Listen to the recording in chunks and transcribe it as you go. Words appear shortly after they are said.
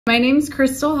My name's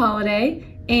Crystal Holiday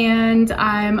and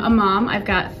I'm a mom. I've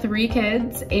got 3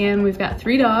 kids and we've got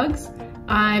 3 dogs.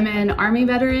 I'm an Army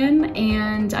veteran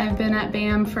and I've been at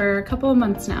BAM for a couple of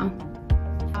months now.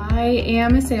 I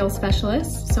am a sales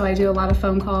specialist, so I do a lot of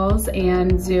phone calls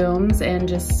and Zooms and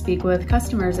just speak with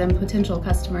customers and potential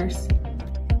customers.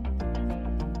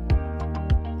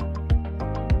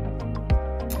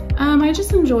 I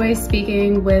just enjoy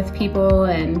speaking with people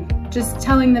and just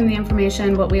telling them the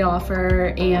information, what we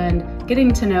offer, and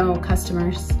getting to know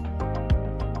customers.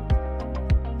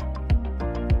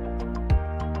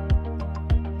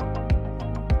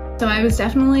 So I was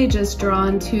definitely just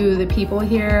drawn to the people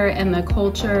here and the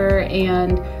culture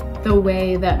and the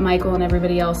way that Michael and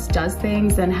everybody else does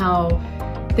things and how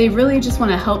they really just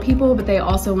want to help people, but they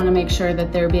also want to make sure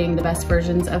that they're being the best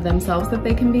versions of themselves that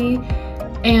they can be.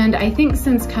 And I think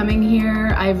since coming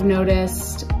here, I've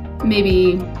noticed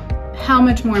maybe how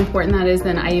much more important that is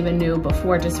than I even knew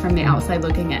before, just from the outside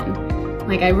looking in.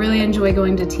 Like, I really enjoy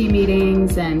going to team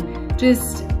meetings and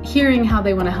just hearing how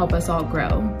they want to help us all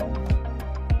grow.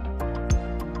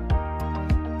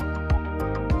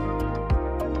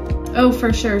 Oh,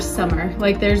 for sure, summer.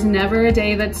 Like, there's never a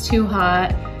day that's too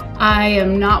hot. I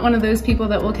am not one of those people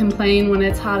that will complain when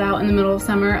it's hot out in the middle of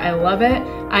summer. I love it.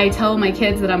 I tell my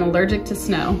kids that I'm allergic to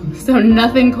snow, so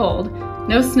nothing cold.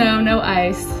 No snow, no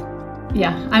ice.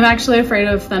 Yeah, I'm actually afraid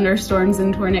of thunderstorms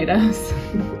and tornadoes.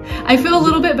 I feel a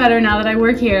little bit better now that I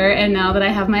work here and now that I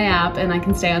have my app and I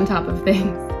can stay on top of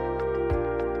things.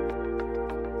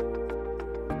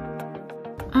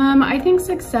 I think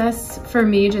success for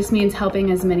me just means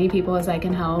helping as many people as I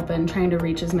can help and trying to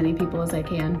reach as many people as I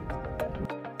can.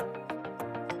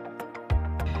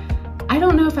 I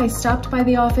don't know if I stopped by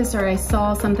the office or I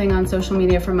saw something on social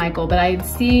media from Michael, but I had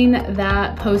seen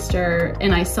that poster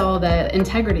and I saw that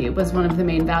integrity was one of the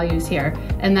main values here,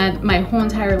 and that my whole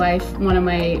entire life, one of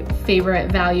my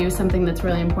favorite values, something that's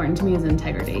really important to me, is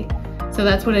integrity. So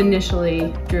that's what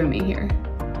initially drew me here.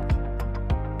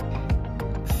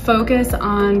 Focus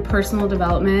on personal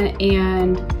development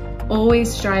and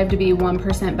always strive to be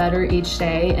 1% better each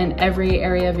day in every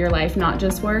area of your life, not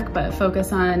just work, but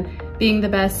focus on being the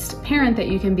best parent that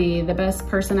you can be, the best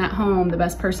person at home, the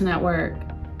best person at work,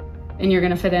 and you're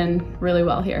gonna fit in really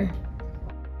well here.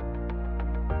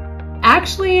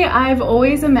 Actually, I've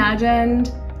always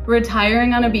imagined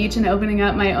retiring on a beach and opening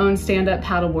up my own stand-up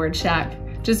paddleboard shack,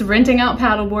 just renting out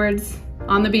paddleboards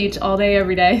on the beach all day,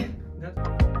 every day.